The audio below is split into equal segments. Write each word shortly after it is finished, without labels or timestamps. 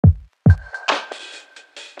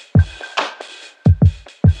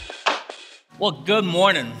Well, good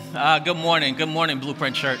morning. Good morning,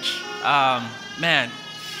 Blueprint Church. Man,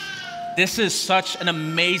 this is such an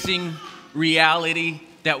amazing reality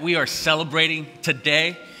that we are celebrating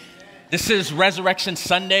today. This is Resurrection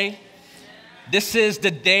Sunday. This is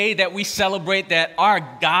the day that we celebrate that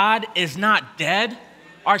our God is not dead.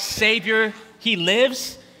 Our Savior, He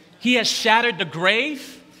lives. He has shattered the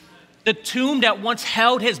grave. The tomb that once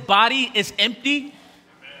held His body is empty,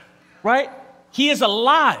 right? He is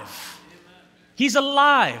alive. He's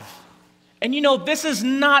alive. And you know, this is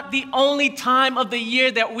not the only time of the year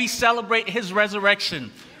that we celebrate His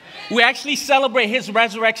resurrection. We actually celebrate His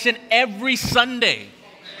resurrection every Sunday.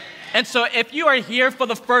 And so if you are here for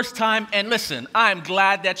the first time, and listen, I'm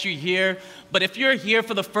glad that you're here, but if you're here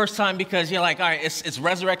for the first time because you're like, all right, it's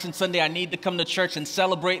Resurrection Sunday, I need to come to church and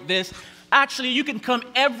celebrate this, actually, you can come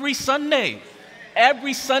every Sunday.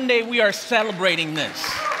 Every Sunday we are celebrating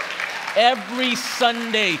this. Every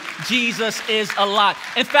Sunday, Jesus is alive.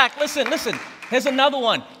 In fact, listen, here's another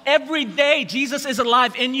one. Every day, Jesus is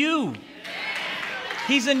alive in you.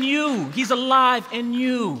 He's in you. He's alive in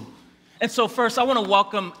you. And so first, I want to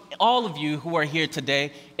welcome all of you who are here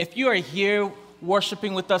today. If you are here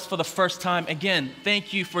worshiping with us for the first time, again,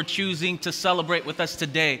 thank you for choosing to celebrate with us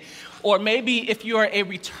today. Or maybe if you are a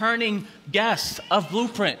returning guest of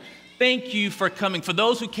Blueprint, thank you for coming. For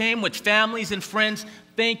those who came with families and friends,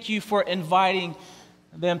 thank you for inviting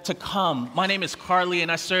them to come. My name is Carly,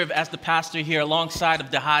 and I serve as the pastor here alongside of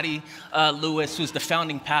Dahadi Lewis, who's the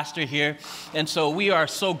founding pastor here. And so we are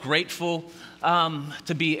so grateful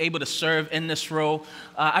to be able to serve in this role.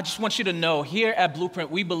 I just want you to know, here at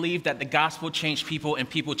Blueprint, we believe that the gospel changed people and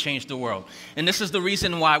people change the world. And this is the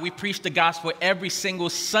reason why we preach the gospel every single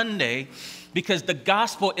Sunday, because the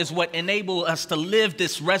gospel is what enables us to live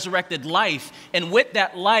this resurrected life. And with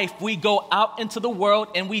that life, we go out into the world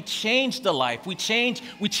and we change the life. We change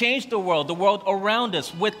the world around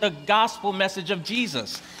us with the gospel message of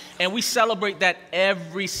Jesus. And we celebrate that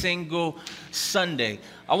every single Sunday.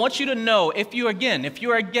 I want you to know, if you're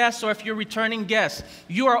a guest or if you're a returning guest,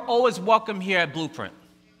 you are always welcome here at Blueprint.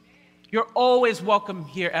 You're always welcome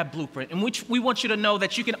here at Blueprint. And we want you to know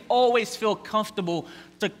that you can always feel comfortable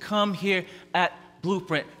to come here at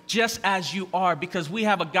Blueprint just as you are, because we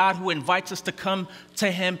have a God who invites us to come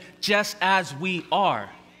to Him just as we are.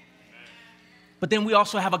 But then we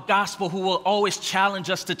also have a gospel who will always challenge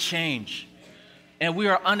us to change. And we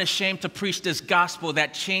are unashamed to preach this gospel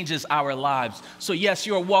that changes our lives. So yes,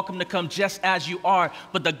 you are welcome to come just as you are,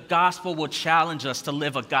 but the gospel will challenge us to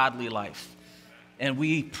live a godly life. And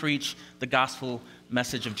we preach the gospel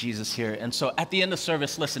message of Jesus here. And so at the end of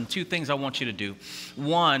service, listen, two things I want you to do.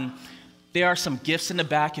 One, there are some gifts in the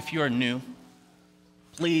back if you are new.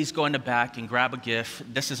 Please go in the back and grab a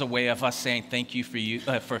gift. This is a way of us saying thank you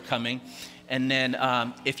for coming. And then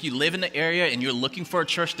if you live in the area and you're looking for a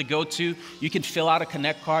church to go to, you can fill out a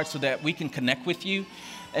connect card so that we can connect with you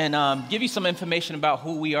and give you some information about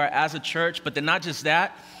who we are as a church. But then not just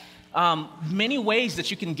that, many ways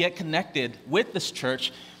that you can get connected with this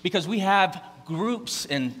church, because we have groups,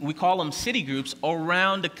 and we call them city groups,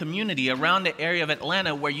 around the community, around the area of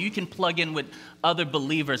Atlanta, where you can plug in with other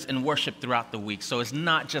believers and worship throughout the week. So it's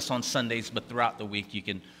not just on Sundays, but throughout the week you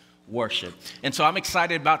can worship. And so I'm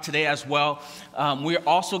excited about today as well. We're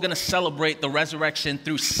also going to celebrate the resurrection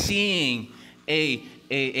through seeing a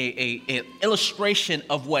illustration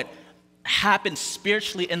of what happened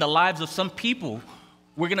spiritually in the lives of some people.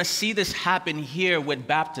 We're going to see this happen here with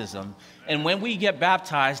baptism. And when we get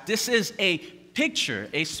baptized, this is a picture,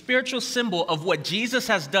 a spiritual symbol of what Jesus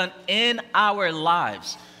has done in our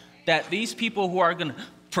lives. That these people who are going to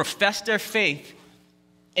profess their faith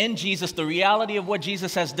in Jesus, the reality of what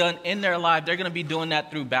Jesus has done in their life, they're going to be doing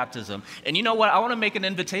that through baptism. And you know what? I want to make an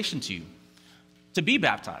invitation to you to be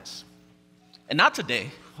baptized. And not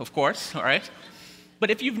today, of course, all right? But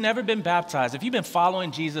if you've never been baptized, if you've been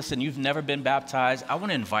following Jesus and you've never been baptized, I want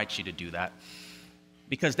to invite you to do that,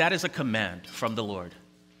 because that is a command from the Lord.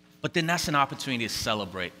 But then that's an opportunity to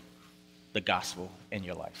celebrate the gospel in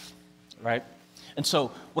your life, right? And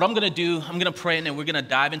so what I'm going to do, I'm going to pray, and then we're going to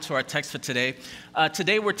dive into our text for today.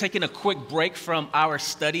 Today we're taking a quick break from our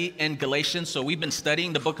study in Galatians. So we've been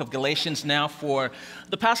studying the book of Galatians now for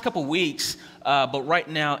the past couple weeks. But right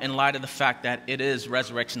now, in light of the fact that it is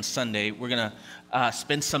Resurrection Sunday, we're going to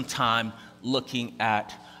spend some time looking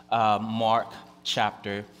at Mark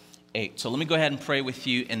chapter 8. So let me go ahead and pray with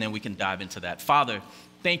you, and then we can dive into that. Father,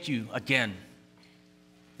 thank you again.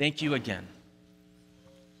 Thank you again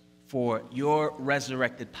for your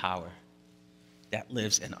resurrected power that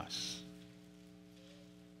lives in us.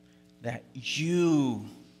 That you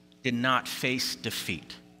did not face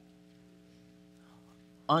defeat.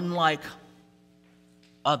 Unlike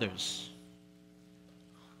others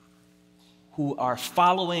who are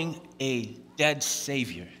following a dead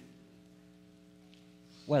Savior,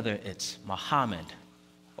 whether it's Muhammad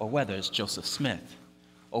or whether it's Joseph Smith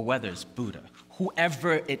or whether it's Buddha,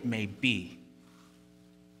 whoever it may be,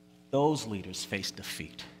 those leaders face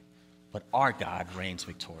defeat. But our God reigns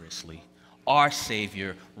victoriously. Our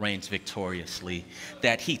Savior reigns victoriously,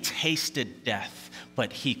 that he tasted death,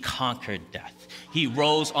 but he conquered death. He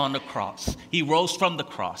rose on the cross. He rose from the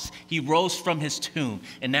cross. He rose from his tomb,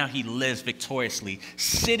 and now he lives victoriously,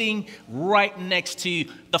 sitting right next to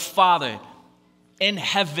the Father in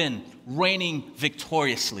heaven, reigning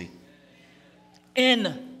victoriously.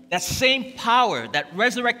 In that same power, that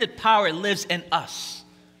resurrected power lives in us.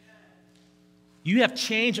 You have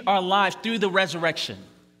changed our lives through the resurrection.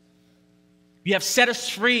 You have set us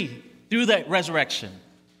free through the resurrection.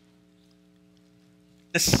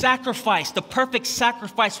 The sacrifice, the perfect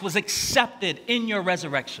sacrifice was accepted in your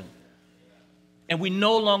resurrection. And we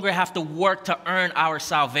no longer have to work to earn our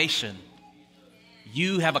salvation.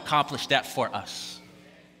 You have accomplished that for us.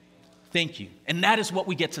 Thank you. And that is what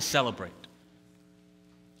we get to celebrate.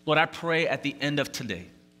 Lord, I pray at the end of today,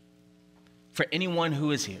 for anyone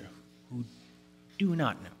who is here who do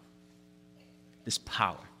not know this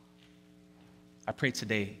power, I pray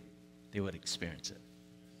today they would experience it.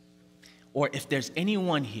 Or if there's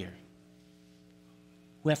anyone here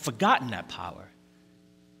who have forgotten that power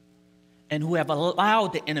and who have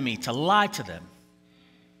allowed the enemy to lie to them,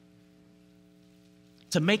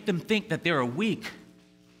 to make them think that they are weak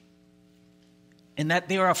and that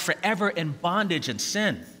they are forever in bondage and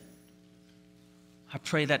sin, I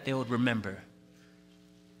pray that they would remember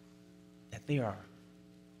that they are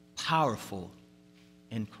powerful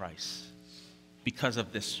in Christ because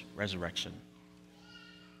of this resurrection.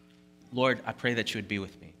 Lord, I pray that you would be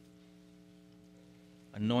with me.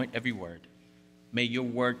 Anoint every word. May your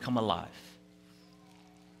word come alive.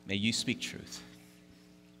 May you speak truth.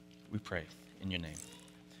 We pray in your name.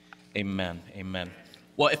 Amen. Amen.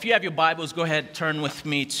 Well, if you have your Bibles, go ahead, turn with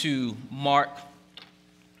me to Mark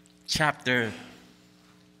chapter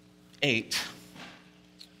 8.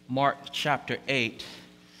 Mark chapter 8.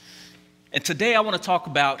 And today I want to talk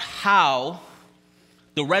about how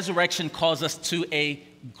the resurrection calls us to a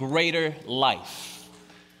greater life.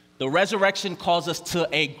 The resurrection calls us to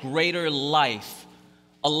a greater life,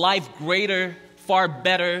 a life greater, far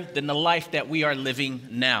better than the life that we are living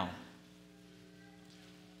now.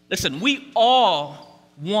 Listen, we all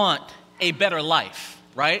want a better life,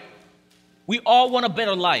 right? We all want a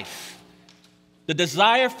better life. The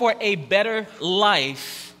desire for a better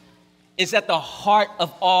life is at the heart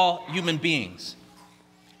of all human beings.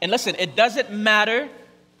 And listen, it doesn't matter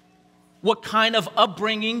what kind of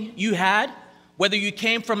upbringing you had, whether you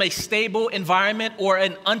came from a stable environment or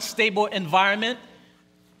an unstable environment.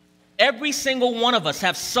 Every single one of us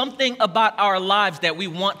have something about our lives that we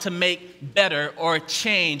want to make better or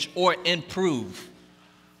change or improve,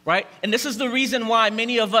 right? And this is the reason why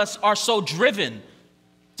many of us are so driven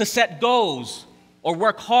to set goals or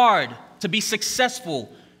work hard to be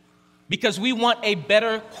successful, because we want a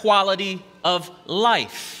better quality of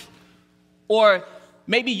life. Or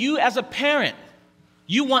maybe you as a parent,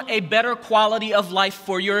 you want a better quality of life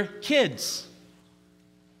for your kids.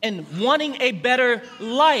 And wanting a better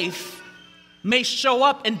life may show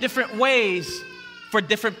up in different ways for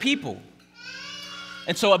different people.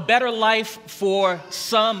 And so a better life for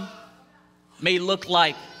some may look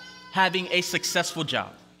like having a successful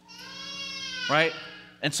job, right?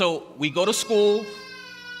 And so we go to school,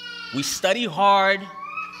 we study hard,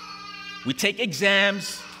 we take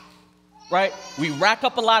exams, right? We rack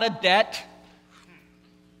up a lot of debt.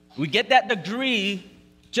 We get that degree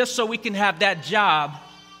just so we can have that job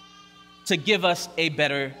to give us a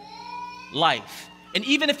better life. And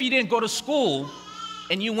even if you didn't go to school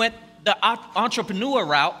and you went the entrepreneur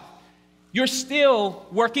route, you're still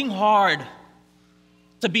working hard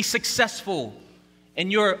to be successful,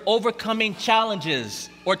 and you're overcoming challenges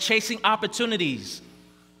or chasing opportunities,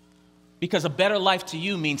 because a better life to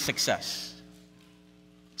you means success.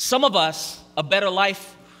 Some of us, a better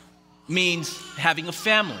life means having a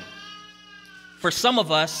family. For some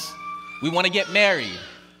of us, we want to get married.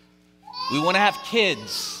 We want to have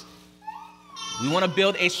kids. We want to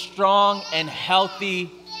build a strong and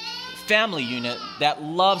healthy family unit that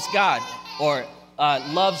loves God or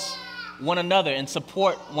loves one another and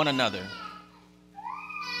support one another.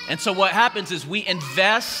 And so what happens is we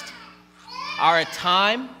invest our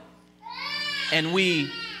time and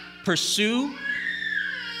we pursue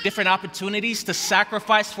different opportunities to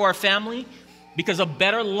sacrifice for our family, because a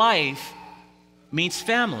better life means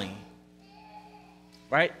family,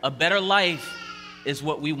 right? A better life is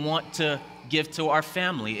what we want to give to our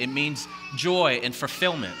family. It means joy and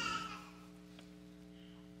fulfillment.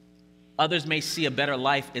 Others may see a better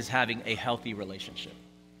life as having a healthy relationship.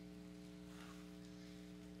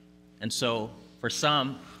 And so, for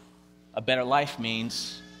some, a better life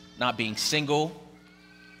means not being single,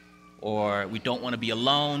 or we don't want to be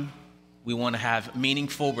alone. We want to have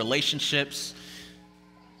meaningful relationships.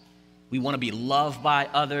 We want to be loved by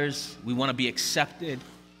others. We want to be accepted.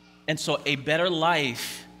 And so a better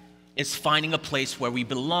life is finding a place where we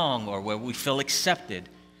belong or where we feel accepted.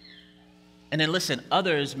 And then listen,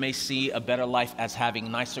 others may see a better life as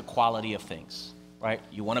having nicer quality of things, right?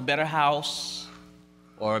 You want a better house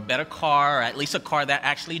or a better car, or at least a car that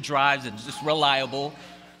actually drives and is just reliable,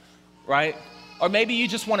 right? Or maybe you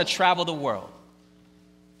just want to travel the world.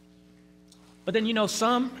 But then,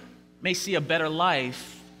 some may see a better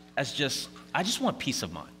life as I just want peace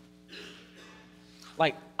of mind.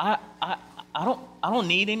 Like, I don't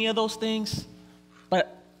need any of those things,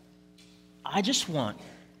 but I just want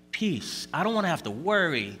peace. I don't want to have to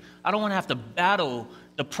worry. I don't want to have to battle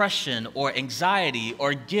depression or anxiety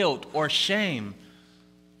or guilt or shame.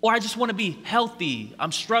 Or I just want to be healthy.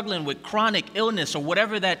 I'm struggling with chronic illness or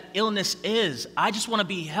whatever that illness is. I just want to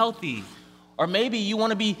be healthy. Or maybe you want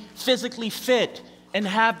to be physically fit and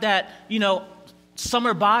have that,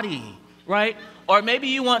 summer body, right? Or maybe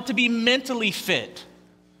you want to be mentally fit,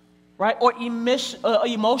 right? Or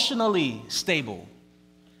emotionally stable.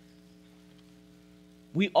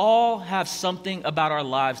 We all have something about our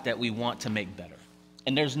lives that we want to make better.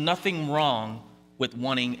 And there's nothing wrong with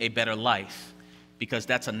wanting a better life, because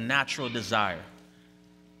that's a natural desire.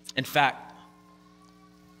 In fact,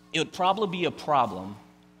 it would probably be a problem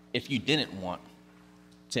if you didn't want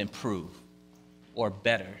to improve or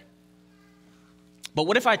better. But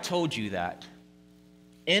what if I told you that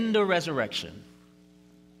in the resurrection,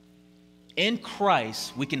 in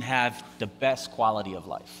Christ, we can have the best quality of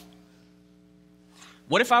life?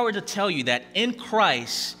 What if I were to tell you that in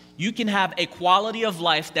Christ, you can have a quality of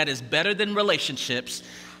life that is better than relationships,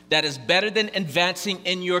 that is better than advancing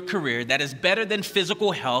in your career, that is better than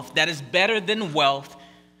physical health, that is better than wealth,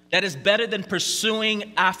 that is better than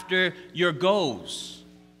pursuing after your goals?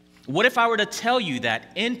 What if I were to tell you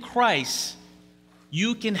that in Christ,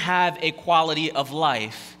 you can have a quality of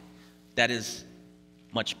life that is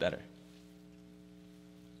much better?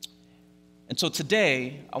 And so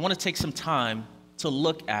today, I want to take some time to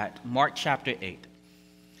look at Mark chapter 8.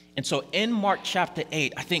 And so in Mark chapter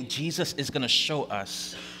 8, I think Jesus is going to show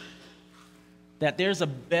us that there's a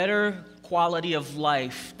better quality of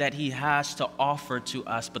life that he has to offer to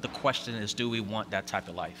us, but the question is, do we want that type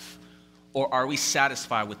of life? Or are we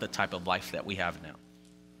satisfied with the type of life that we have now?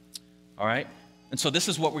 All right? And so this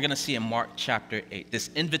is what we're going to see in Mark chapter 8, this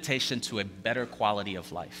invitation to a better quality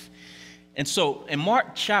of life. And so in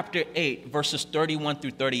Mark chapter 8, verses 31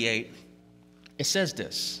 through 38, it says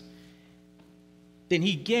this: Then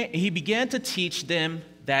he began to teach them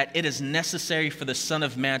that it is necessary for the Son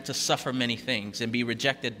of Man to suffer many things and be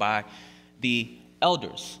rejected by the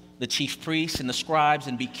elders, the chief priests, and the scribes,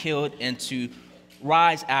 and be killed, and to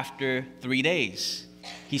rise after 3 days.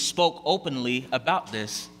 He spoke openly about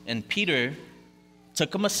this, and Peter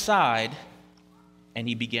took him aside, and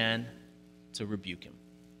he began to rebuke him.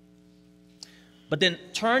 But then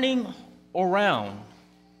turning around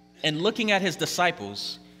and looking at his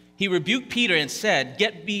disciples, he rebuked Peter and said,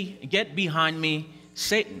 Get behind me,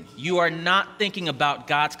 Satan. You are not thinking about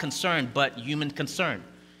God's concern, but human concern.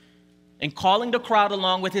 And calling the crowd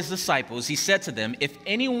along with his disciples, he said to them, If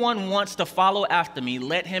anyone wants to follow after me,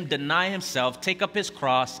 let him deny himself, take up his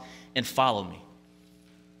cross, and follow me.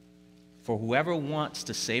 For whoever wants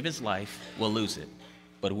to save his life will lose it,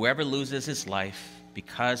 but whoever loses his life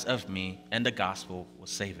because of me and the gospel will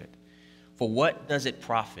save it. For what does it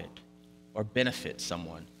profit or benefit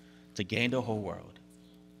someone to gain the whole world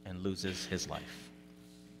and loses his life?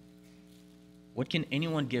 What can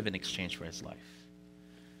anyone give in exchange for his life?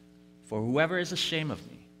 For whoever is ashamed of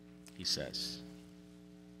me, he says,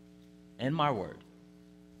 and my word,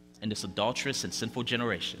 in this adulterous and sinful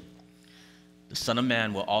generation, the Son of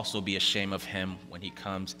Man will also be ashamed of him when he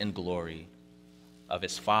comes in glory of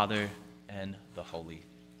his Father and the holy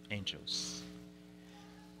angels.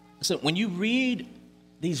 So when you read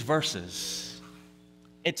these verses,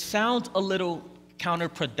 it sounds a little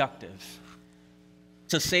counterproductive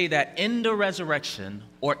to say that in the resurrection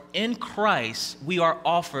or in Christ, we are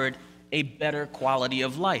offered a better quality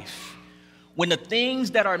of life, when the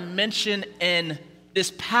things that are mentioned in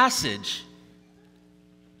this passage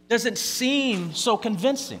doesn't seem so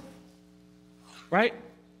convincing, right?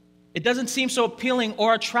 It doesn't seem so appealing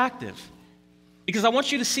or attractive. Because I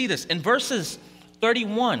want you to see this. In verses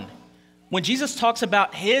 31, when Jesus talks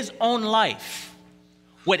about his own life,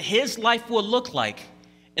 what his life will look like,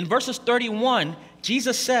 in verses 31,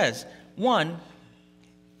 Jesus says, one,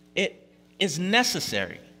 it is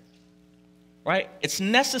necessary, right? It's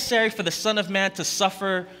necessary for the Son of Man to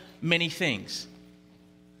suffer many things.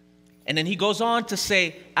 And then he goes on to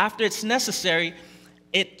say, after it's necessary,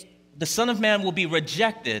 the Son of Man will be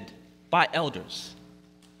rejected by elders.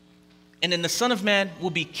 And then the Son of Man will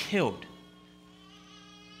be killed.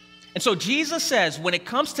 And so Jesus says, when it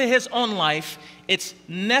comes to his own life, it's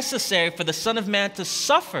necessary for the Son of Man to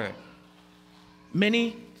suffer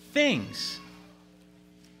many things.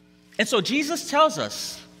 And so Jesus tells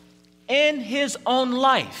us, in his own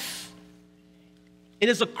life, it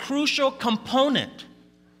is a crucial component,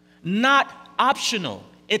 not optional.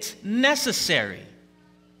 It's necessary.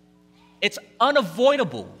 It's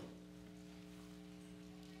unavoidable.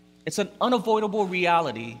 It's an unavoidable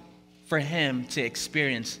reality for him to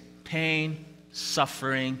experience pain,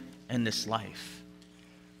 suffering in this life.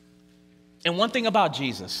 And one thing about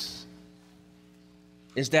Jesus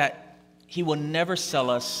is that he will never sell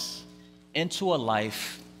us into a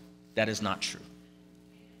life that is not true.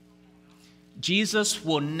 Jesus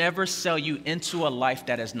will never sell you into a life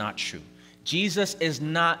that is not true. Jesus is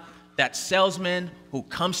not that salesman who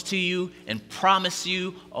comes to you and promises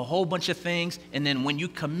you a whole bunch of things, and then when you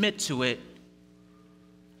commit to it,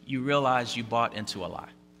 you realize you bought into a lie.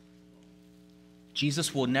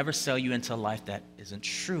 Jesus will never sell you into a life that isn't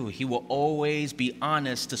true. He will always be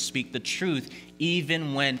honest to speak the truth,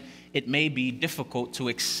 even when it may be difficult to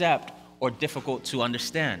accept or difficult to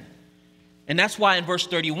understand. And that's why in verse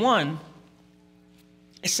 31,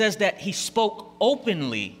 it says that he spoke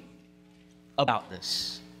openly about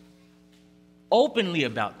this. Openly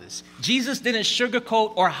about this. Jesus didn't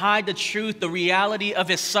sugarcoat or hide the truth, the reality of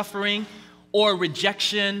his suffering or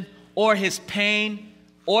rejection or his pain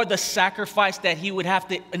or the sacrifice that he would have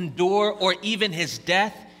to endure or even his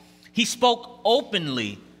death. He spoke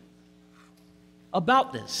openly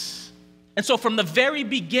about this. And so from the very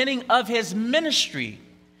beginning of his ministry,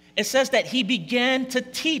 it says that he began to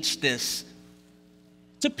teach this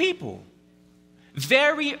to people.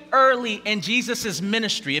 Very early in Jesus'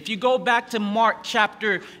 ministry, if you go back to Mark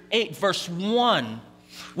chapter 8, verse 1,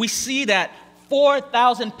 we see that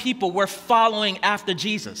 4,000 people were following after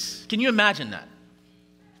Jesus. Can you imagine that?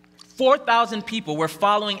 4,000 people were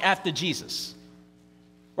following after Jesus,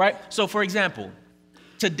 right? So for example,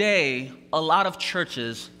 today, a lot of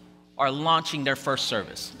churches are launching their first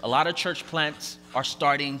service. A lot of church plants are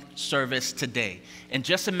starting service today. And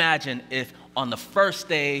just imagine if on the first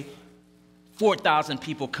day, 4,000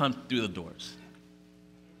 people come through the doors.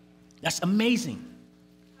 That's amazing.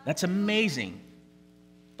 That's amazing.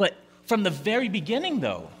 But from the very beginning,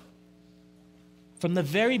 though, from the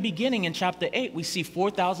very beginning in chapter 8, we see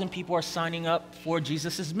 4,000 people are signing up for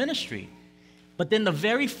Jesus' ministry. But then the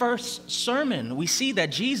very first sermon, we see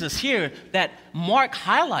that Jesus here, that Mark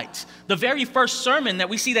highlights, the very first sermon that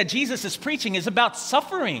we see that Jesus is preaching is about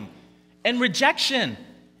suffering and rejection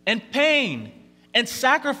and pain and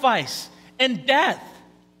sacrifice and death,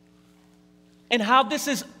 and how this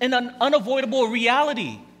is an unavoidable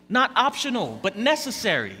reality, not optional, but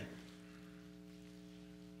necessary.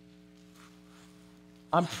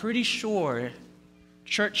 I'm pretty sure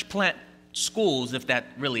church plant schools, if that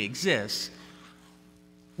really exists,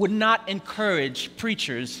 would not encourage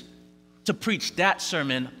preachers to preach that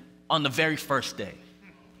sermon on the very first day,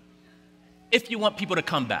 if you want people to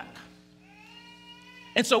come back.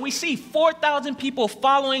 And so we see 4,000 people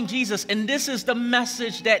following Jesus, and this is the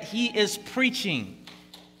message that he is preaching.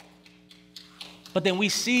 But then we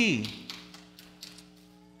see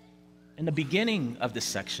in the beginning of this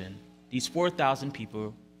section, these 4,000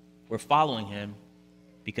 people were following him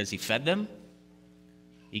because he fed them,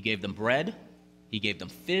 he gave them bread, he gave them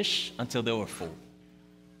fish until they were full.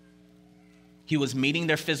 He was meeting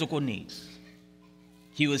their physical needs.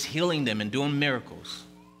 He was healing them and doing miracles.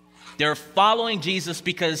 They're following Jesus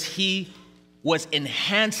because he was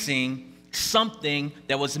enhancing something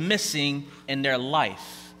that was missing in their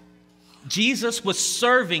life. Jesus was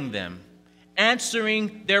serving them,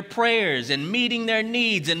 answering their prayers and meeting their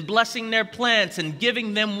needs and blessing their plans and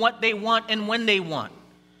giving them what they want and when they want.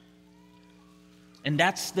 And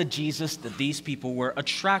that's the Jesus that these people were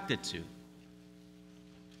attracted to.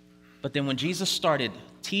 But then when Jesus started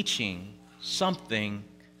teaching something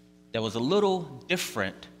that was a little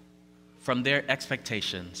different from their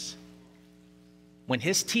expectations, when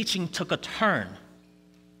his teaching took a turn,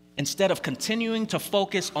 instead of continuing to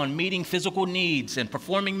focus on meeting physical needs and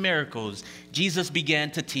performing miracles, Jesus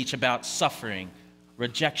began to teach about suffering,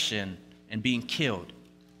 rejection, and being killed.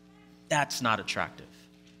 That's not attractive.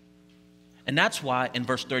 And that's why in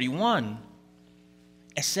verse 31,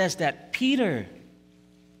 it says that Peter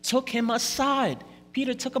took him aside.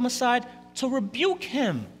 Peter took him aside to rebuke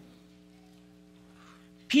him.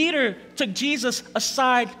 Peter took Jesus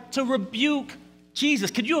aside to rebuke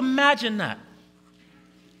Jesus. Could you imagine that?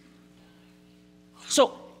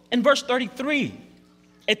 So in verse 33,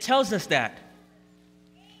 it tells us that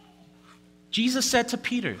Jesus said to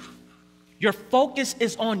Peter, your focus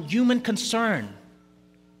is on human concern,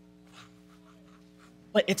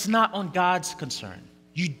 but it's not on God's concern.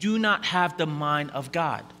 You do not have the mind of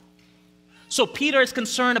God. So Peter is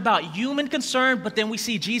concerned about human concern, but then we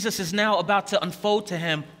see Jesus is now about to unfold to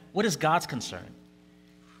him what is God's concern.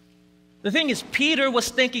 The thing is, Peter was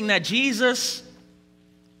thinking that Jesus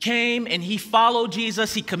came and he followed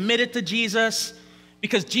Jesus, he committed to Jesus,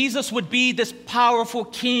 because Jesus would be this powerful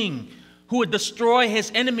king who would destroy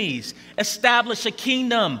his enemies, establish a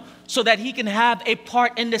kingdom so that he can have a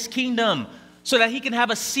part in this kingdom, so that he can have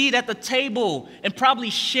a seat at the table and probably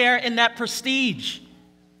share in that prestige.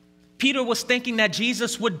 Peter was thinking that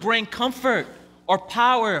Jesus would bring comfort or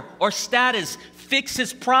power or status, fix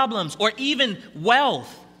his problems, or even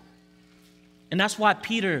wealth. And that's why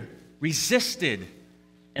Peter resisted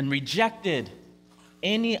and rejected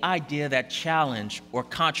any idea that challenged or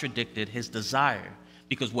contradicted his desire,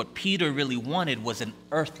 because what Peter really wanted was an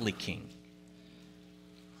earthly king.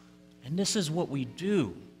 And this is what we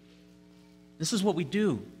do. This is what we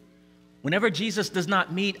do. Whenever Jesus does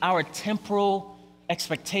not meet our temporal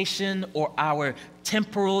expectation or our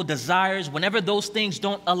temporal desires, whenever those things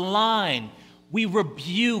don't align, we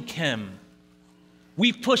rebuke him.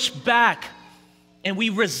 We push back and we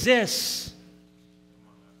resist.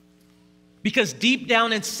 Because deep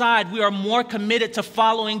down inside, we are more committed to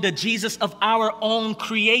following the Jesus of our own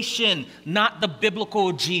creation, not the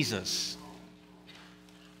biblical Jesus.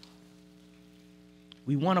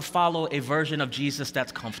 We want to follow a version of Jesus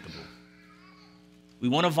that's comfortable. We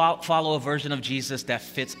want to follow a version of Jesus that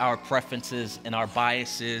fits our preferences and our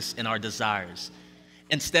biases and our desires,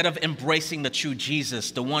 instead of embracing the true Jesus,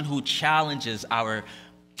 the one who challenges our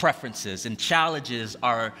preferences and challenges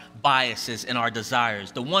our biases and our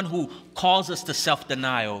desires, the one who calls us to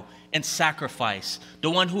self-denial and sacrifice, the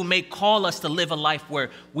one who may call us to live a life where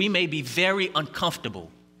we may be very uncomfortable.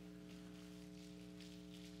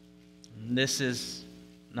 And this is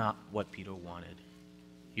not what Peter wanted.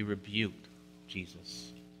 He rebuked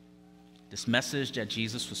Jesus. This message that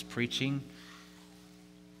Jesus was preaching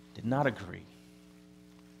did not agree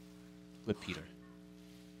with Peter.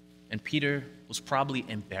 And Peter was probably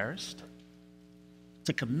embarrassed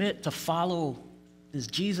to commit to follow this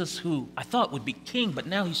Jesus who I thought would be king, but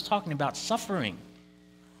now he's talking about suffering.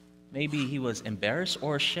 Maybe he was embarrassed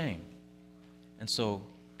or ashamed. And so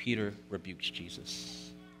Peter rebukes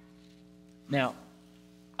Jesus. Now,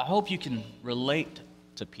 I hope you can relate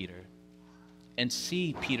to Peter and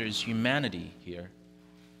see Peter's humanity here,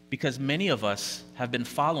 because many of us have been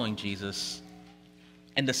following Jesus,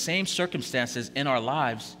 and the same circumstances in our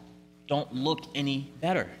lives don't look any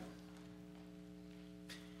better.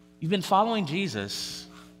 You've been following Jesus,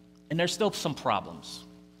 and there's still some problems.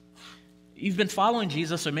 You've been following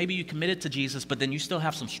Jesus, or maybe you committed to Jesus, but then you still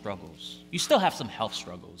have some struggles. You still have some health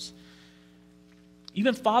struggles. You've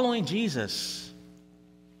been following Jesus,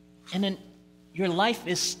 and then your life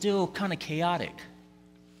is still kind of chaotic.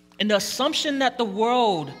 And the assumption that the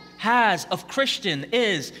world has of Christian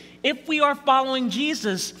is, if we are following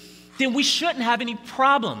Jesus, then we shouldn't have any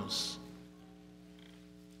problems.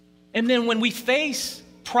 And then when we face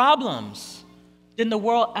problems, then the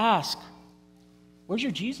world asks, where's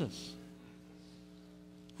your Jesus?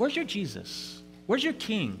 Where's your Jesus? Where's your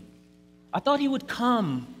king? I thought he would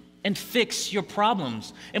come and fix your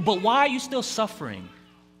problems. But why are you still suffering?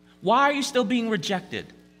 Why are you still being rejected?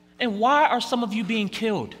 And why are some of you being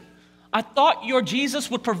killed? I thought your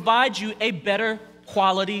Jesus would provide you a better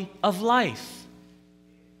quality of life.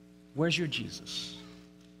 Where's your Jesus?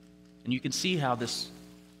 And you can see how this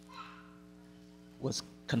was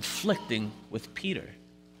conflicting with Peter.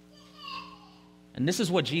 And this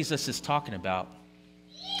is what Jesus is talking about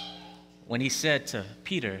when he said to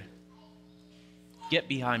Peter, "Get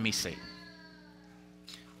behind me, Satan."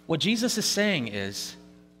 What Jesus is saying is,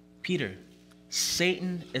 Peter,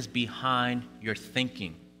 Satan is behind your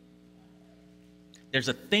thinking. There's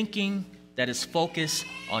a thinking that is focused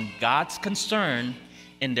on God's concern,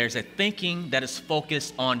 and there's a thinking that is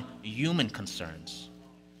focused on human concerns.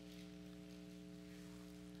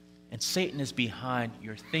 And Satan is behind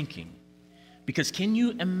your thinking. Because can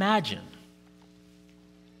you imagine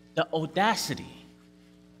the audacity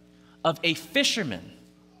of a fisherman,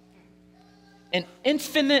 an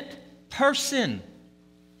infinite person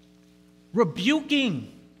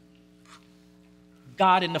rebuking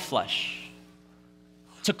God in the flesh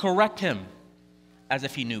to correct him as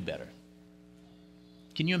if he knew better.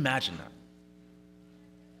 Can you imagine that?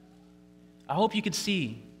 I hope you can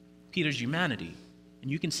see Peter's humanity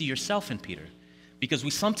and you can see yourself in Peter, because we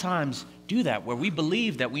sometimes do that where we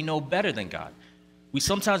believe that we know better than God. We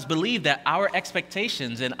sometimes believe that our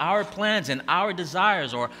expectations and our plans and our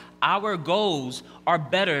desires or our goals are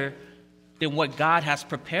better than what God has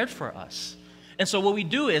prepared for us. And so what we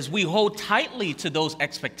do is we hold tightly to those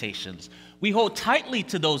expectations. We hold tightly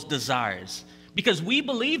to those desires because we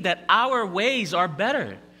believe that our ways are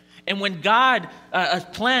better. And when God's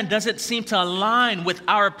plan doesn't seem to align with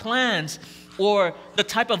our plans, or the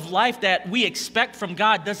type of life that we expect from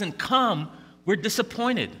God doesn't come, we're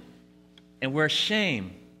disappointed and we're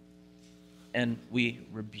ashamed and we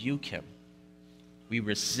rebuke him. We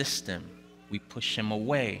resist him. We push him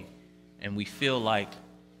away and we feel like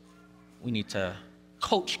we need to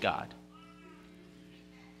coach God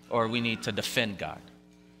or we need to defend God.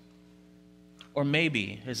 Or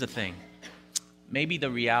maybe, here's the thing, maybe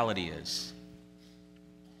the reality is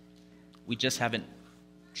we just haven't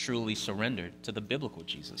truly surrendered to the biblical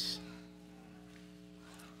Jesus.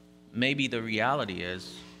 Maybe the reality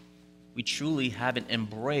is we truly haven't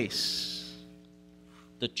embraced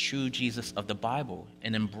the true Jesus of the Bible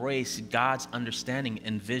and embraced God's understanding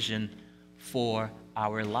and vision for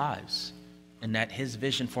our lives, and that his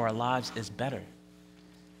vision for our lives is better.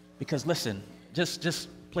 Because listen, just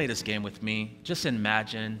play this game with me. Just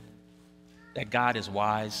imagine that God is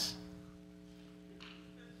wise.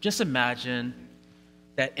 Just imagine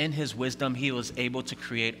that in his wisdom, he was able to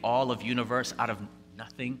create all of universe out of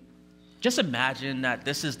nothing. Just imagine that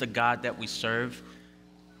this is the God that we serve.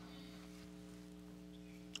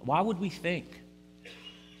 Why would we think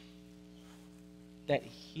that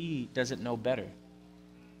he doesn't know better?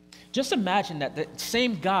 Just imagine that the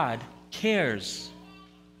same God cares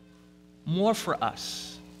more for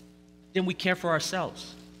us than we care for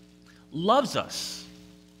ourselves, loves us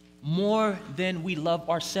more than we love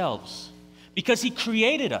ourselves. Because he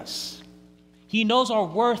created us. He knows our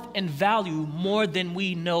worth and value more than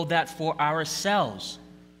we know that for ourselves.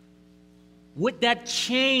 Would that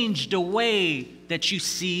change the way that you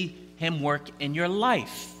see him work in your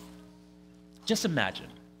life? Just imagine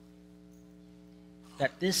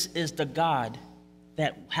that this is the God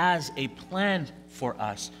that has a plan for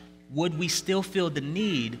us. Would we still feel the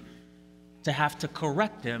need to have to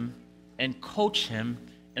correct him and coach him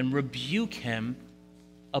and rebuke him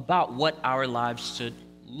about what our lives should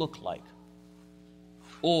look like?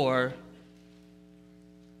 Or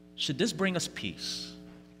should this bring us peace?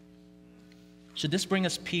 Should this bring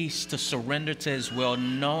us peace to surrender to his will,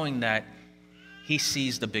 knowing that he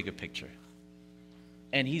sees the bigger picture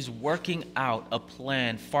and he's working out a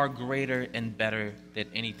plan far greater and better than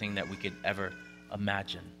anything that we could ever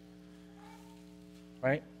imagine,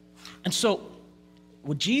 right? And so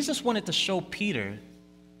what Jesus wanted to show Peter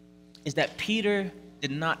is that Peter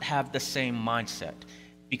did not have the same mindset,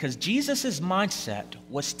 because Jesus' mindset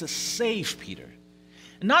was to save Peter.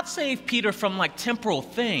 Not save Peter from like temporal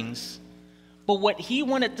things, but what he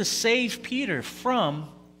wanted to save Peter from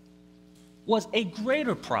was a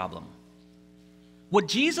greater problem. What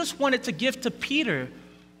Jesus wanted to give to Peter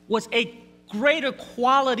was a greater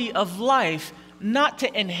quality of life, not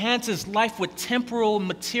to enhance his life with temporal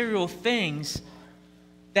material things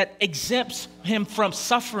that exempts him from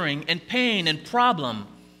suffering and pain and problem,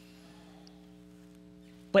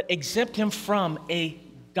 but exempt him from a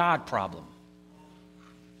God problem.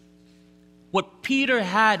 What Peter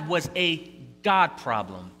had was a God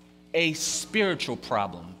problem, a spiritual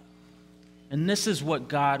problem. And this is what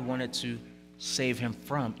God wanted to save him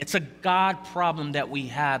from. It's a God problem that we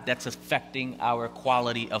have that's affecting our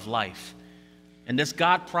quality of life. And this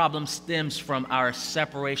God problem stems from our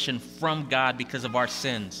separation from God because of our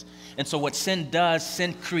sins. And so what sin does,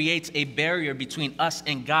 sin creates a barrier between us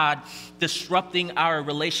and God, disrupting our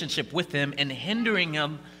relationship with him and hindering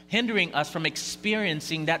us from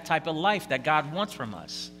experiencing that type of life that God wants from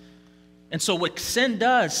us. And so what sin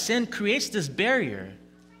does, sin creates this barrier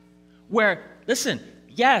where, listen,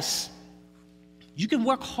 yes, you can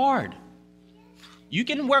work hard. You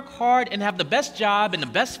can work hard and have the best job and the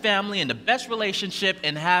best family and the best relationship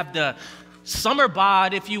and have the summer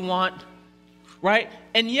bod if you want, right?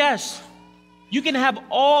 And yes, you can have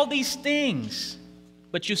all these things,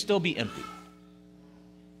 but you'll still be empty.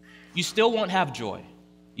 You still won't have joy.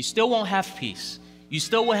 You still won't have peace. You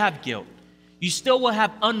still will have guilt. You still will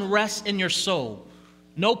have unrest in your soul.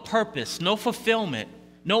 No purpose, no fulfillment,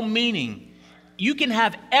 no meaning. You can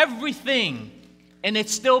have everything and it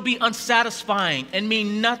still be unsatisfying and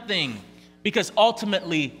mean nothing, because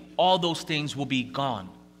ultimately all those things will be gone.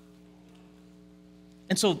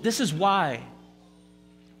 And so this is why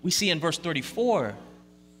we see in verse 34,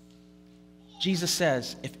 Jesus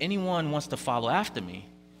says, if anyone wants to follow after me,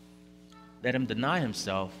 let him deny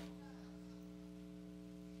himself,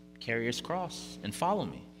 carry his cross, and follow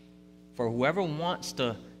me. For whoever wants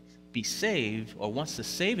to be saved or wants to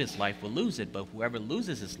save his life will lose it, but whoever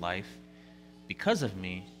loses his life because of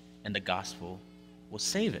me and the gospel will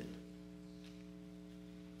save it.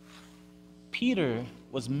 Peter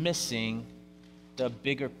was missing the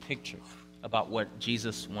bigger picture about what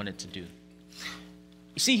Jesus wanted to do.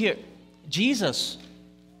 You see here, Jesus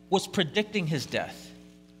was predicting his death.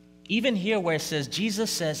 Even here where it says, Jesus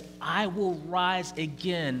says, I will rise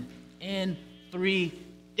again in 3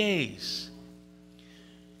 days.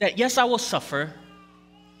 That yes, I will suffer.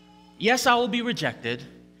 Yes, I will be rejected.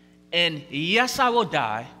 And yes, I will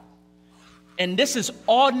die. And this is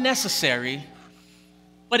all necessary.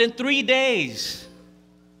 But in 3 days,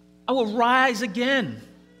 I will rise again.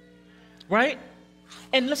 Right?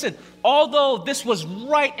 And listen, although this was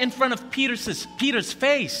right in front of Peter's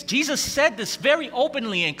face, Jesus said this very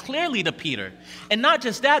openly and clearly to Peter. And not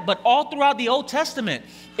just that, but all throughout the Old Testament,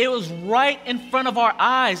 it was right in front of our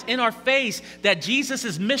eyes, in our face, that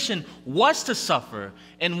Jesus' mission was to suffer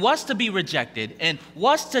and was to be rejected and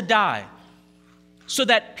was to die, so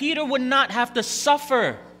that Peter would not have to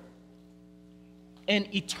suffer an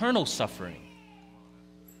eternal suffering.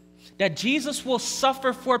 That Jesus will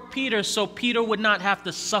suffer for Peter so Peter would not have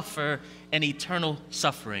to suffer an eternal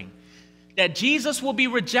suffering. That Jesus will be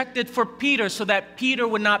rejected for Peter so that Peter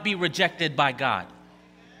would not be rejected by God.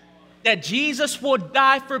 That Jesus will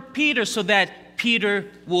die for Peter so that Peter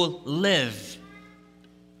will live.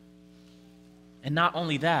 And not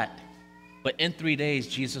only that, but in 3 days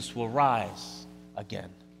Jesus will rise again.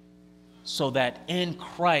 So that in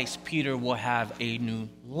Christ Peter will have a new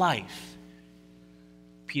life.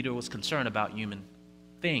 Peter was concerned about human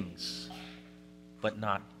things, but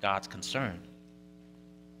not God's concern.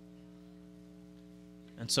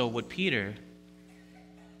 And so would Peter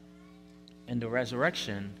in the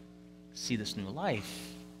resurrection see this new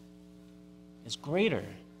life is greater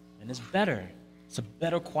and is better. It's a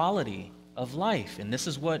better quality of life. And this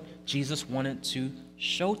is what Jesus wanted to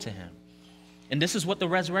show to him. And this is what the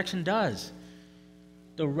resurrection does.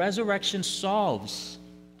 The resurrection solves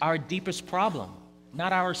our deepest problem,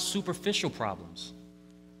 not our superficial problems.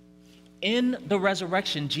 In the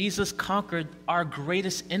resurrection, Jesus conquered our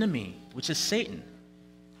greatest enemy, which is Satan.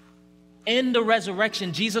 In the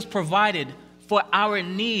resurrection, Jesus provided for our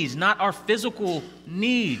needs, not our physical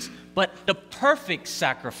needs, but the perfect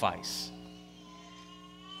sacrifice.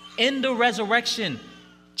 In the resurrection,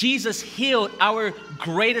 Jesus healed our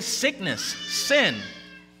greatest sickness, sin.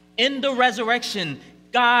 In the resurrection,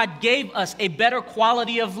 God gave us a better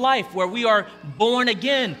quality of life where we are born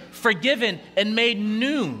again, forgiven, and made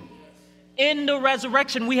new. In the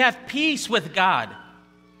resurrection, we have peace with God.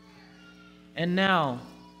 And now,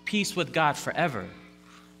 peace with God forever.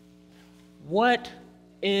 What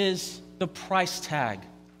is the price tag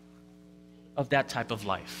of that type of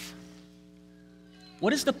life?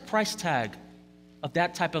 What is the price tag of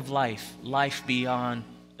that type of life, life beyond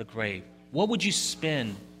the grave? What would you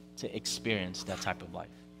spend to experience that type of life?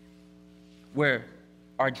 Where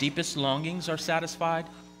our deepest longings are satisfied,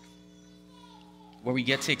 where we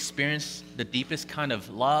get to experience the deepest kind of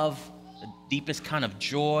love, the deepest kind of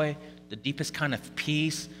joy, the deepest kind of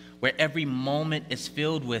peace, where every moment is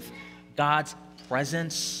filled with God's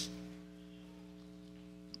presence.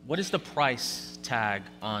 What is the price tag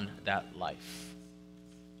on that life?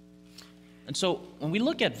 And so when we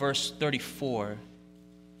look at verse 34,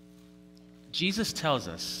 Jesus tells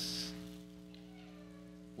us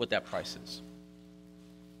what that price is.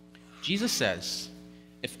 Jesus says,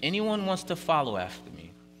 if anyone wants to follow after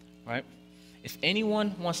me, right? If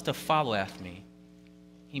anyone wants to follow after me,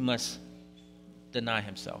 he must deny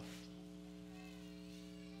himself,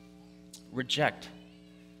 reject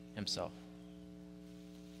himself,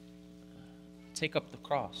 take up the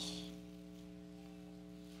cross,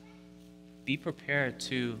 be prepared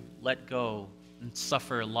to let go and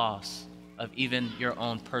suffer loss of even your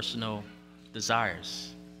own personal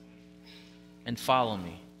desires, and follow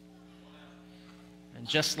me. And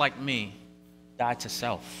just like me, die to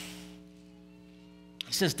self.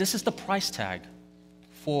 He says this is the price tag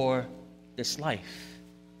for this life.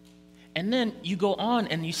 And then you go on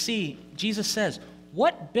and you see, Jesus says,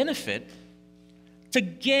 what benefit to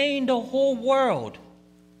gain the whole world?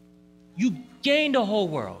 You gain the whole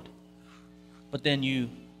world, but then you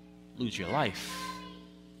lose your life.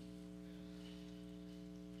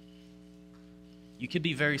 You could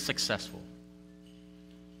be very successful,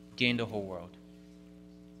 gain the whole world.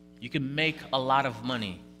 You can make a lot of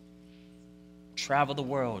money, travel the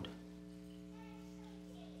world,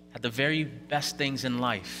 have the very best things in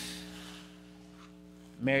life,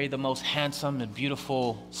 marry the most handsome and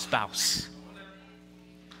beautiful spouse,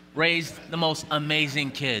 raise the most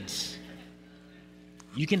amazing kids.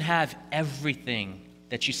 You can have everything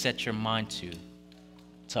that you set your mind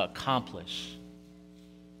to accomplish.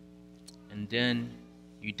 And then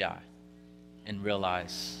you die and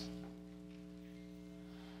realize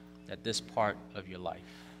that this part of your life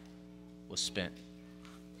was spent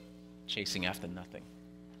chasing after nothing.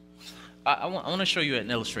 I want to show you an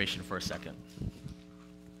illustration for a second.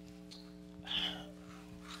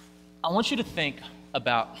 I want you to think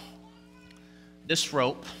about this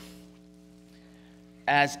rope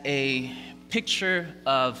as a picture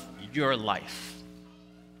of your life,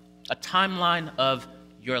 a timeline of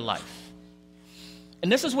your life.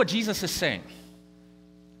 And this is what Jesus is saying.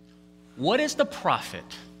 What is the profit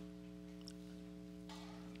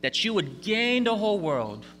that you would gain the whole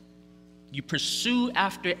world, you pursue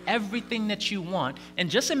after everything that you want, and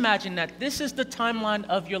just imagine that this is the timeline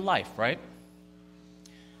of your life, right?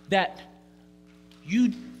 That you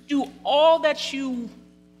do all that you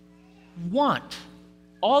want,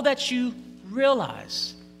 all that you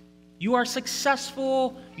realize. You are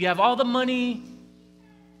successful, you have all the money,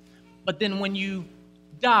 but then when you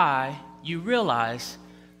die, you realize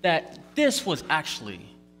that this was actually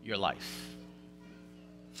your life.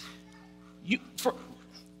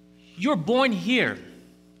 You're born here.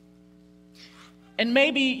 And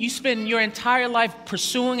maybe you spend your entire life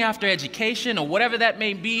pursuing after education or whatever that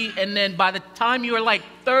may be, and then by the time you are like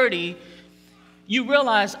 30, you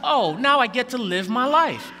realize, oh, now I get to live my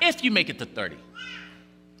life, if you make it to 30.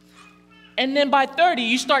 And then by 30,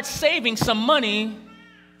 you start saving some money,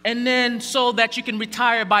 and then so that you can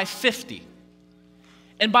retire by 50.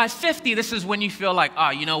 And by 50, this is when you feel like, oh,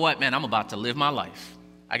 you know what, man, I'm about to live my life.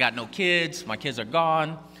 I got no kids, my kids are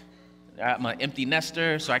gone, I'm an empty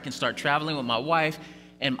nester, so I can start traveling with my wife,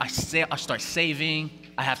 and I start saving,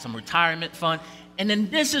 I have some retirement fund, and then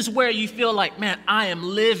this is where you feel like, man, I am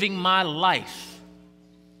living my life.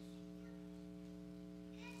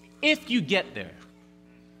 If you get there,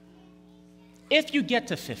 if you get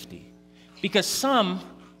to 50, because some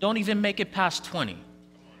don't even make it past 20.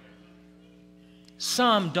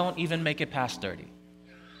 Some don't even make it past 30.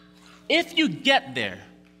 If you get there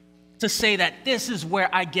to say that this is where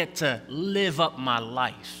I get to live up my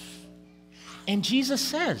life, and Jesus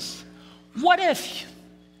says, what if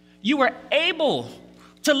you were able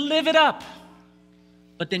to live it up,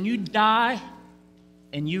 but then you die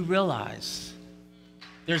and you realize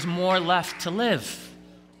there's more left to live?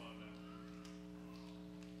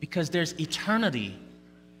 Because there's eternity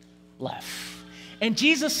left. And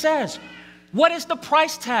Jesus says, what is the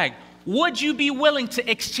price tag? Would you be willing to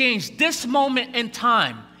exchange this moment in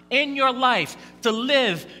time in your life to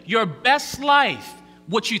live your best life,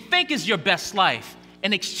 what you think is your best life,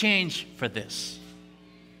 in exchange for this?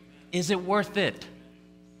 Is it worth it?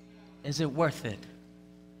 Is it worth it?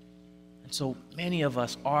 And so many of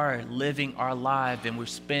us are living our life, and we're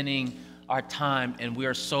spending our time, and we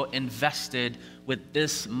are so invested with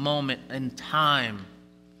this moment in time.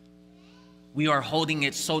 We are holding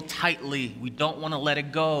it so tightly, we don't want to let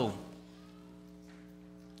it go.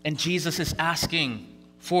 And Jesus is asking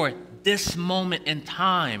for this moment in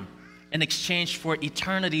time in exchange for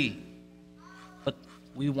eternity. But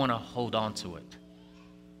we want to hold on to it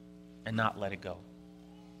and not let it go.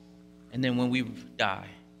 And then when we die,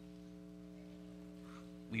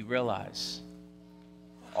 we realize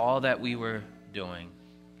all that we were doing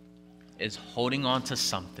is holding on to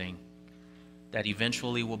something that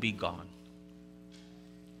eventually will be gone,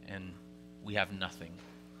 and we have nothing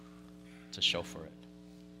to show for it.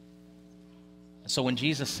 And so when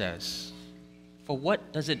Jesus says, for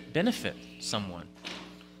what does it benefit someone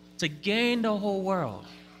to gain the whole world,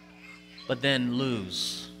 but then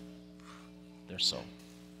lose their soul?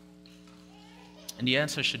 And the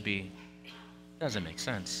answer should be, doesn't make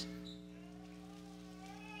sense.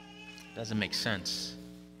 Doesn't make sense.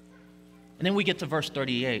 And then we get to verse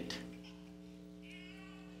 38.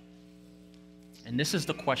 And this is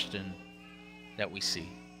the question that we see.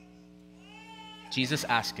 Jesus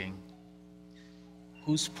asking,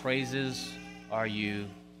 whose praises are you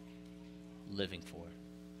living for?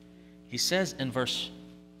 He says in verse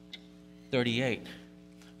 38,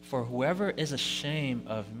 for whoever is ashamed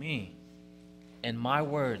of me and my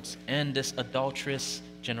words and this adulterous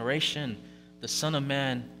generation, the Son of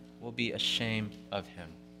Man will be ashamed of him.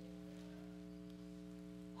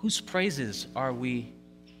 Whose praises are we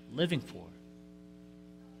living for?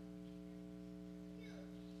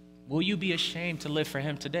 Will you be ashamed to live for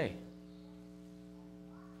him today?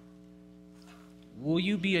 Will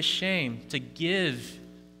you be ashamed to give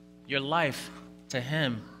your life to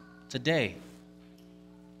him today?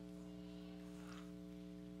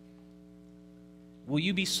 Will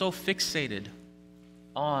you be so fixated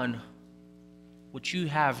on what you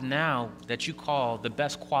have now that you call the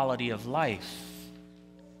best quality of life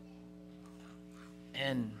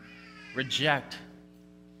and reject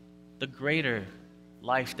the greater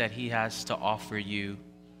life that he has to offer you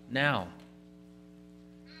now?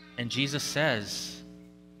 And Jesus says,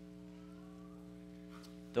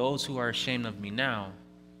 those who are ashamed of me now,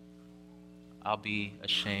 I'll be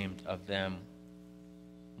ashamed of them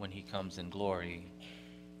when he comes in glory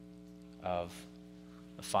of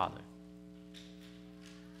the Father.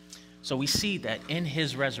 So we see that in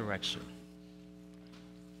his resurrection,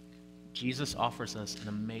 Jesus offers us an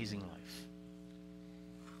amazing life.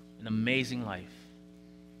 An amazing life.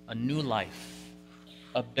 A new life.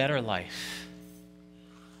 A better life.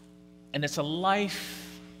 And it's a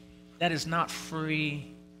life that is not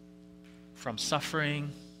free from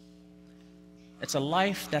suffering. It's a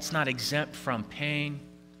life that's not exempt from pain.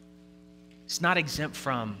 It's not exempt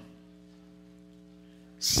from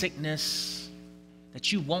sickness,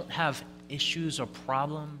 that you won't have issues or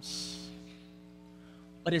problems.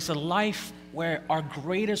 But it's a life where our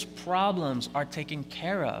greatest problems are taken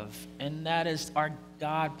care of, and that is our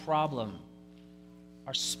God problem,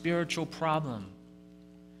 our spiritual problem.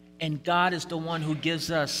 And God is the one who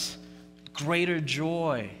gives us greater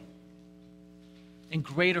joy and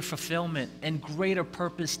greater fulfillment and greater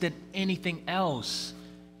purpose than anything else.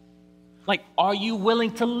 Like, are you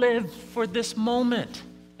willing to live for this moment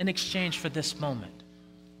in exchange for this moment?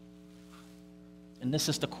 And this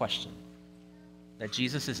is the question that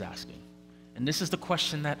Jesus is asking. And this is the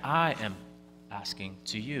question that I am asking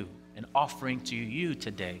to you and offering to you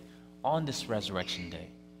today on this resurrection day.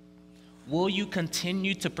 Will you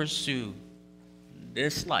continue to pursue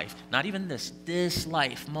this life, not even this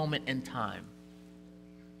life moment in time,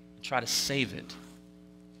 and try to save it?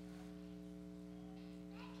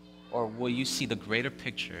 Or will you see the greater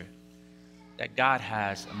picture that God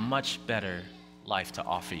has a much better life to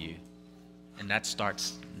offer you? And that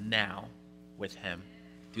starts now with him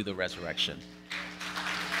through the resurrection.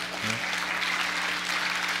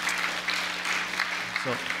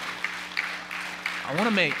 So I want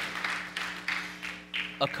to make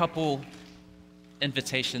a couple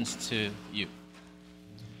invitations to you.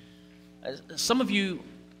 Some of you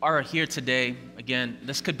are here today. Again,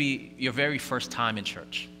 this could be your very first time in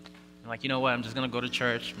church. You're like, you know what, I'm just going to go to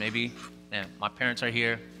church. Maybe my parents are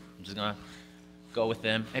here. I'm just going to go with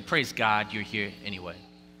them. Hey, praise God, you're here anyway.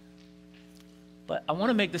 But I want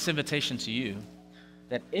to make this invitation to you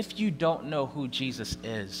that if you don't know who Jesus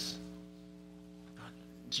is,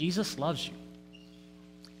 Jesus loves you.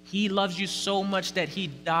 He loves you so much that he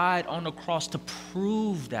died on the cross to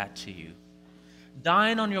prove that to you.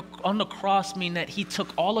 Dying on the cross means that he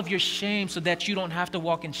took all of your shame so that you don't have to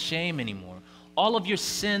walk in shame anymore. All of your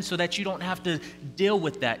sins so that you don't have to deal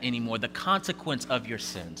with that anymore, the consequence of your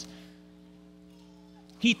sins.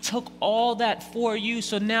 He took all that for you,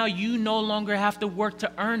 so now you no longer have to work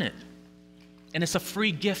to earn it. And it's a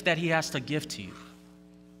free gift that he has to give to you.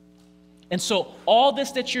 And so all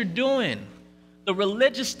this that you're doing, the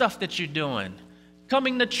religious stuff that you're doing,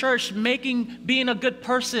 coming to church, being a good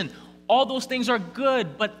person, all those things are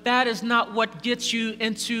good, but that is not what gets you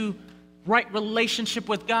into right relationship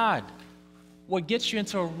with God. What gets you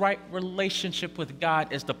into a right relationship with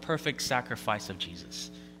God is the perfect sacrifice of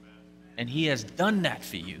Jesus. And he has done that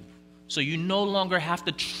for you. So you no longer have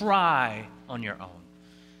to try on your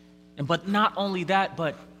own. But not only that,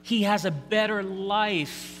 but he has a better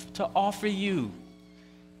life to offer you.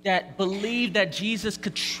 That believe that Jesus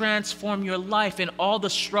could transform your life, and all the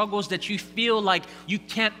struggles that you feel like you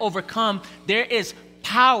can't overcome, there is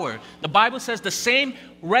power. The Bible says the same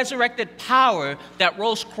resurrected power that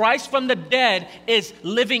rose Christ from the dead is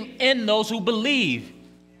living in those who believe.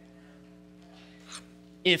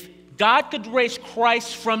 If God could raise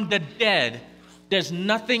Christ from the dead, there's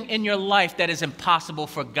nothing in your life that is impossible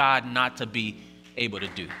for God not to be able to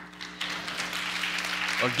do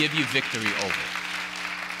or give you victory over.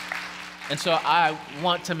 And so I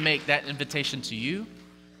want to make that invitation to you,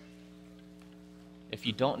 if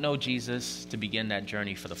you don't know Jesus, to begin that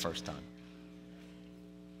journey for the first time.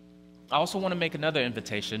 I also want to make another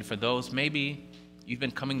invitation for those, maybe you've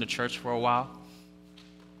been coming to church for a while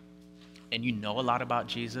and you know a lot about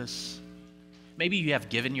Jesus. Maybe you have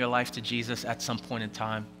given your life to Jesus at some point in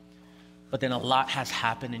time, but then a lot has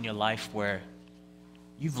happened in your life where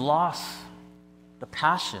you've lost the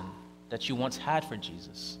passion that you once had for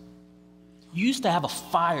Jesus. You used to have a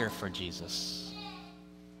fire for Jesus.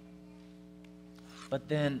 But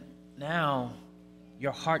then now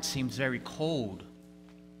your heart seems very cold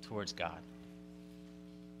towards God.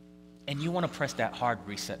 And you want to press that hard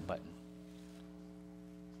reset button.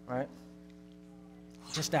 Right?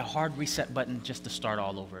 Just that hard reset button just to start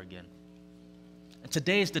all over again. And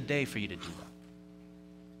today is the day for you to do that.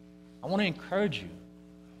 I want to encourage you.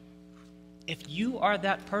 If you are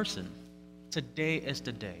that person, today is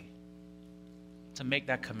the day to make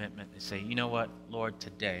that commitment and say, you know what, Lord,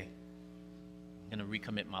 today I'm going to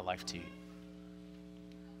recommit my life to you.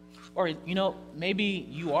 Or, you know, maybe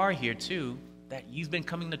you are here too, that you've been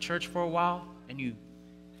coming to church for a while and you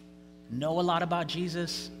know a lot about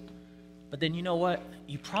Jesus, but then you know what?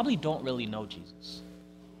 You probably don't really know Jesus.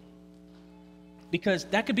 Because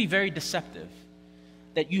that could be very deceptive.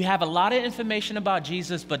 That you have a lot of information about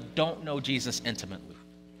Jesus, but don't know Jesus intimately.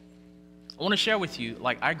 I want to share with you,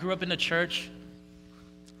 like, I grew up in the church.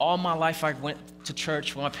 All my life I went to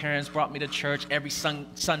church when my parents brought me to church. Every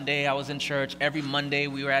Sunday I was in church. Every Monday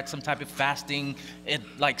we were at some type of fasting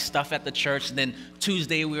stuff at the church. And then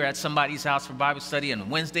Tuesday we were at somebody's house for Bible study. And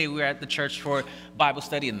Wednesday we were at the church for Bible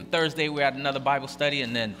study. And Thursday we were at another Bible study.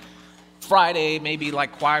 And then Friday maybe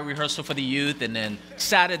like choir rehearsal for the youth. And then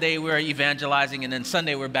Saturday we were evangelizing. And then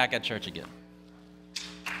Sunday we're back at church again.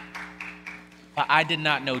 But I did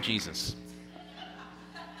not know Jesus.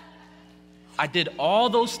 I did all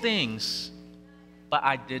those things, but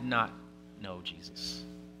I did not know Jesus.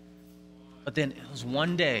 But then it was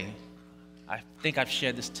one day, I think I've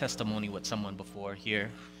shared this testimony with someone before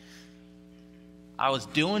here. I was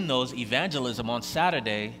doing those evangelism on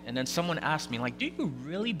Saturday, and then someone asked me, like, do you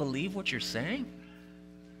really believe what you're saying?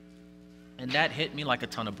 And that hit me like a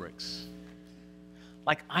ton of bricks.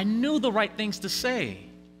 Like, I knew the right things to say.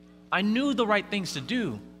 I knew the right things to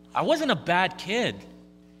do. I wasn't a bad kid.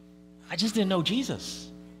 I just didn't know Jesus.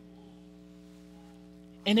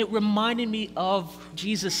 And it reminded me of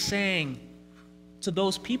Jesus saying to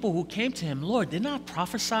those people who came to him, Lord, didn't I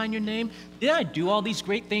prophesy in your name? Didn't I do all these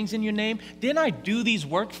great things in your name? Didn't I do these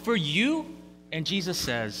works for you? And Jesus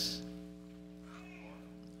says,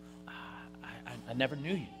 I never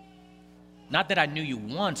knew you. Not that I knew you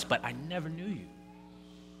once, but I never knew you.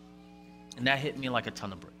 And that hit me like a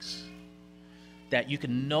ton of bricks. That you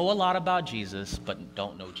can know a lot about Jesus, but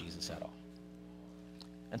don't know Jesus at all.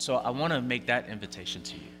 And so I want to make that invitation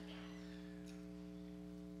to you.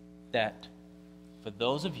 That for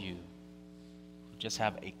those of you who just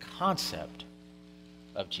have a concept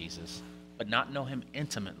of Jesus, but not know him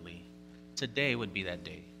intimately, today would be that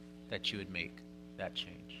day that you would make that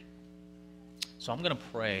change. So I'm going to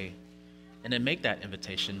pray and then make that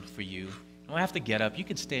invitation for you. You don't have to get up. You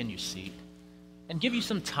can stay in your seat and give you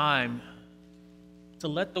some time to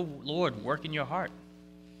let the Lord work in your heart.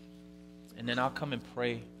 And then I'll come and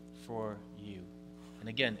pray for you. And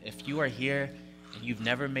again, if you are here and you've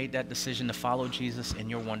never made that decision to follow Jesus and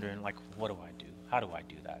you're wondering, like, what do I do? How do I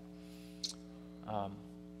do that?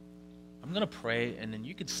 I'm going to pray, and then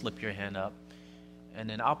you can slip your hand up, and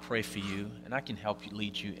then I'll pray for you, and I can help you,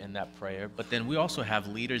 lead you in that prayer. But then we also have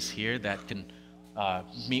leaders here that can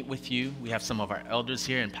meet with you. We have some of our elders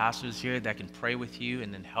here and pastors here that can pray with you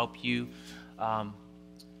and then help you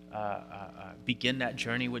begin that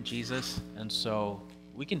journey with Jesus. And so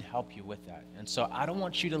we can help you with that. And so I don't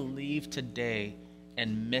want you to leave today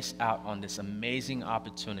and miss out on this amazing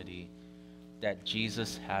opportunity that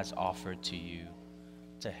Jesus has offered to you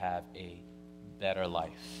to have a better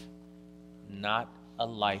life. Not a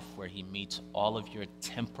life where he meets all of your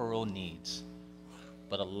temporal needs,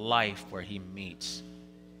 but a life where he meets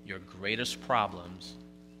your greatest problems,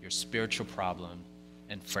 your spiritual problem,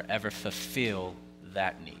 and forever fulfill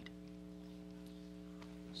that need.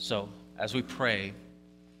 So as we pray,